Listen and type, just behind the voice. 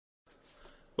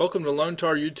Welcome to Lone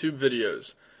Tar YouTube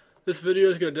videos. This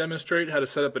video is going to demonstrate how to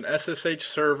set up an SSH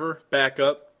server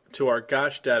backup to our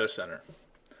Gosh data center.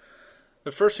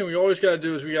 The first thing we always got to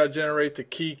do is we got to generate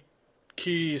the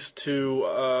keys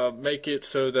to make it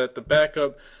so that the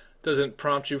backup doesn't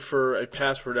prompt you for a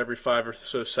password every 5 or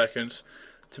so seconds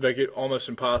to make it almost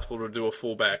impossible to do a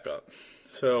full backup.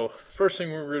 So the first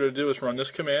thing we're going to do is run this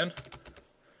command.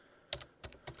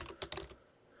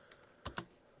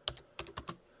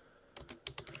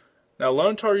 Now,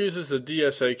 Lone Tar uses the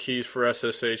DSA keys for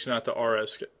SSH, not the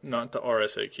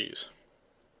RSA keys.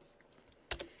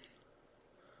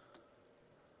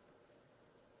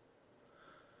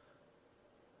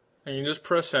 And you just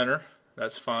press enter.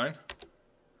 That's fine.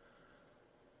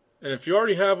 And if you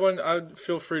already have one, I'd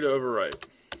feel free to overwrite.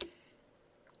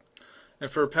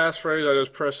 And for a passphrase, I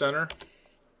just press enter.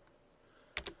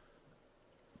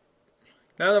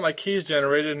 Now that my key is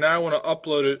generated, now I want to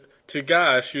upload it to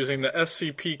Gosh using the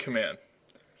scp command.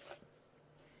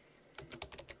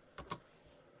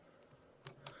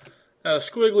 Now,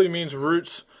 squiggly means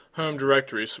root's home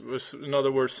directory. So in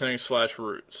other words, saying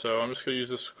 /root. So I'm just going to use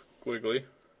this squiggly.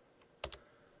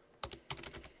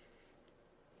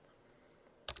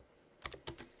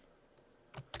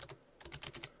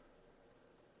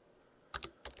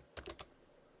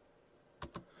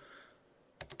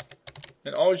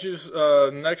 And always use,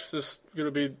 next is going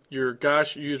to be your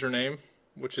Gosh username,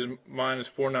 which is mine is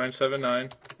 4979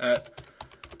 at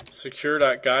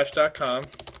secure.gosh.com.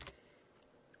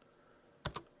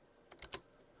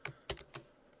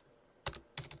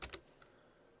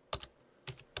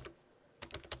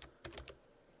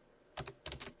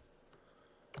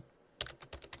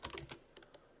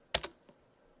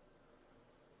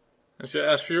 It's going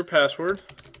to ask for your password.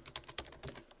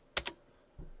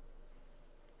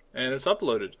 And it's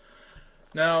uploaded.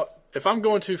 Now, if I'm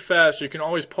going too fast, you can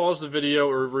always pause the video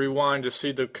or rewind to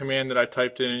see the command that I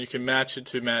typed in, and you can match it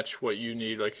to match what you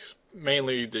need. Like,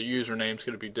 mainly the username is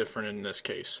going to be different in this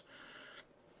case.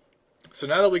 So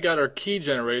now that we got our key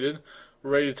generated,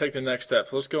 we're ready to take the next step.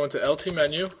 So let's go into LT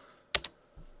menu,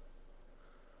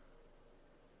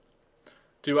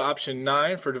 do option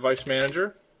 9 for device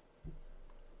manager,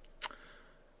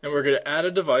 and we're going to add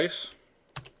a device.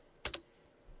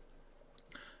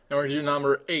 And we're going to do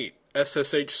number 8,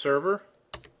 SSH server.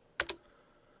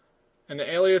 And the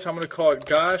alias, I'm going to call it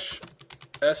Gosh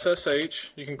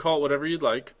SSH. You can call it whatever you'd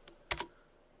like.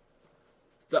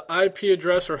 The IP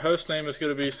address or host name is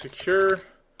going to be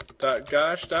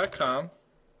secure.gosh.com.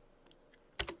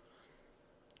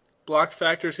 Block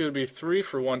factor is going to be 3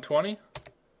 for 120.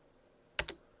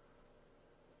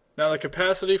 Now the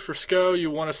capacity for SCO,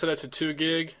 you want to set it to 2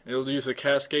 gig. It'll use the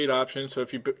cascade option, so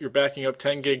if you're backing up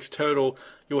 10 gigs total,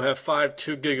 you'll have 5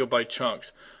 2 gigabyte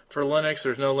chunks. For Linux,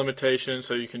 there's no limitation,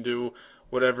 so you can do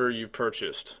whatever you've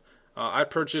purchased. I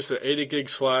purchased an 80 gig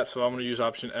slot, so I'm going to use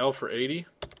option L for 80.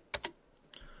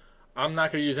 I'm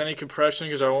not going to use any compression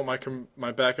because I want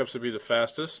my backups to be the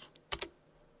fastest.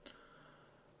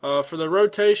 For the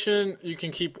rotation, you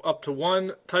can keep up to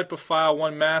one type of file,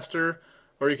 one master,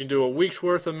 or you can do a week's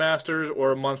worth of masters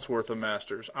or a month's worth of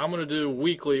masters. I'm going to do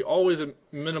weekly, always a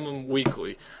minimum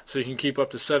weekly, so you can keep up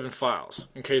to 7 files.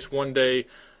 In case one day,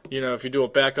 if you do a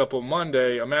backup on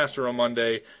Monday, a master on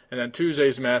Monday, and then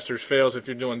Tuesday's masters fails, if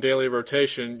you're doing daily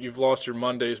rotation, you've lost your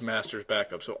Monday's masters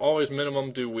backup. So always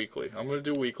minimum do weekly. I'm going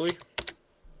to do weekly.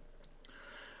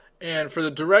 And for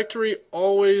the directory,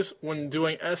 always when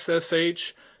doing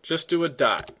SSH, just do a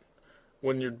dot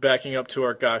when you're backing up to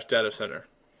our Gosh data center.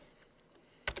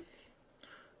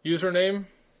 Username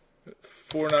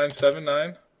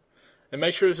 4979, and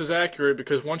make sure this is accurate,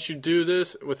 because once you do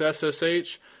this with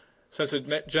SSH, since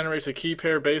it generates a key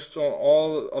pair based on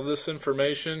all of this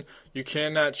information, you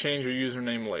cannot change your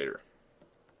username later.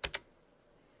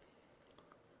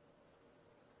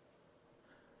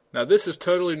 Now this is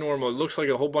totally normal. It looks like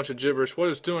a whole bunch of gibberish. What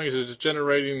it's doing is it's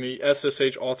generating the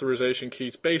SSH authorization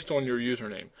keys based on your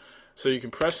username. So you can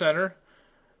press enter,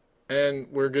 and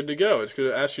we're good to go. It's going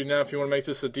to ask you now if you want to make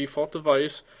this a default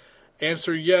device.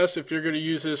 Answer yes if you're going to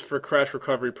use this for crash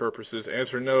recovery purposes.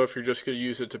 Answer no if you're just going to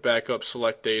use it to back up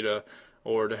select data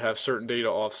or to have certain data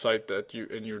off-site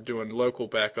and you're doing local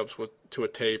backups to a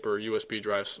tape or a USB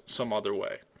drive some other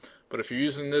way. But if you're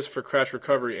using this for crash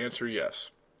recovery, answer yes.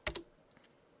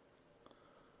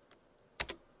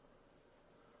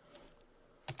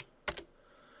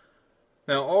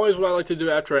 Now, always what I like to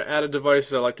do after I add a device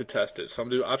is I like to test it. So I'm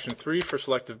going to do option 3 for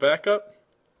selective backup.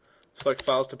 Select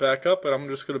files to backup, and I'm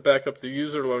just going to back up the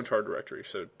user lone tar directory.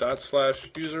 So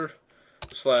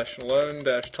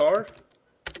 /user/lone-tar.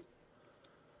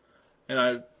 and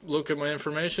I look at my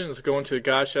information. It's going to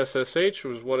Gosh SSH, which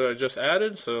was what I just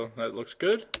added, so that looks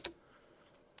good.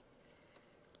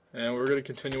 And we're going to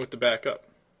continue with the backup.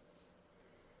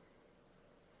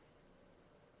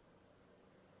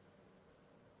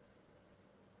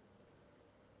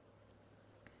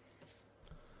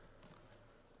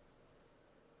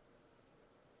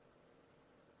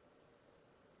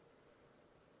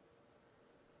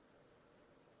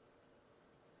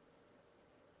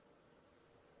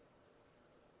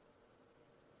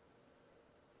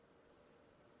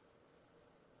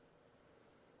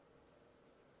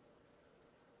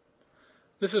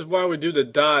 This is why we do the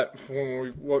dot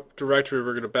when what directory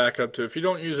we're going to back up to. If you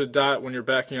don't use a dot when you're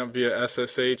backing up via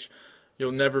SSH,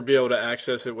 you'll never be able to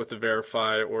access it with the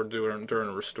verify or during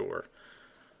a restore.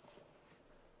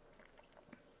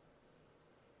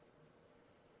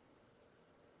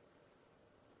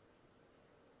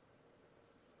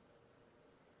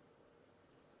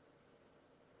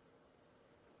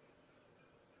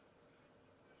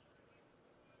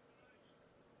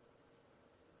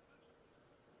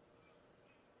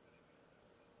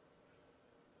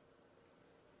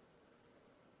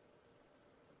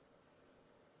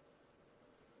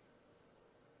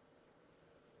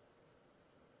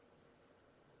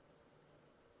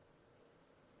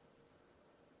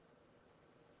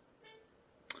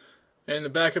 And the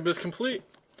backup is complete.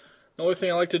 The only thing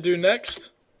I like to do next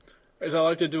is I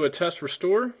like to do a test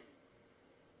restore.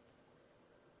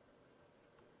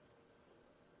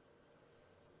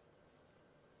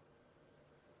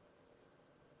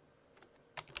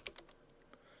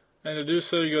 And to do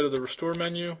so, you go to the restore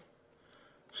menu,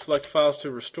 select files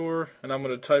to restore, and I'm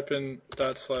going to type in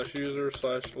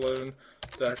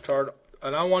 ./user/loan-tar,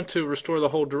 and I want to restore the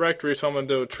whole directory, so I'm going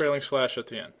to do a trailing slash at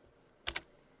the end.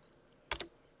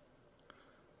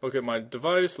 Look at my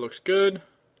device, looks good.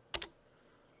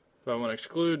 If I want to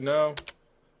exclude, no.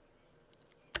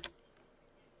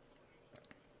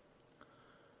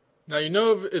 Now you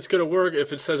know if it's going to work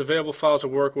if it says available files to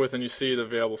work with and you see the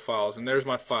available files. And there's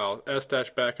my file,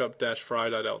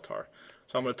 s-backup-fry.ltar.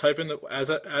 So I'm going to type in as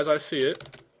I see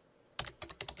it.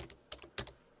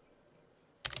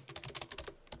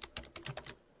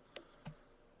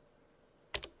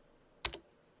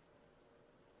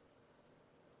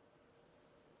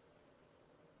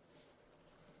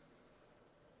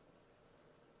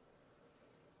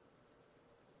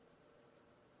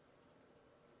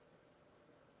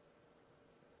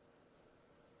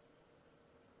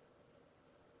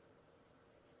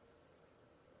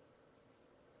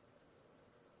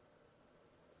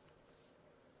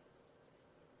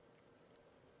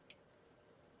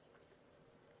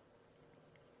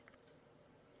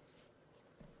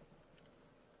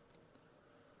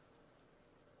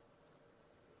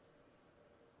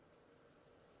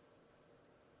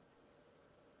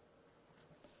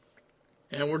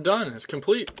 And we're done. It's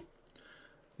complete.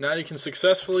 Now you can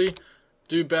successfully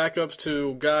do backups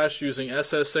to Gosh using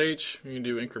SSH. You can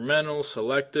do incremental,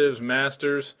 selectives,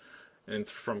 masters, and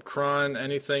from cron,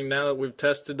 anything. Now that we've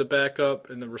tested the backup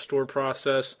and the restore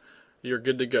process, you're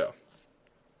good to go.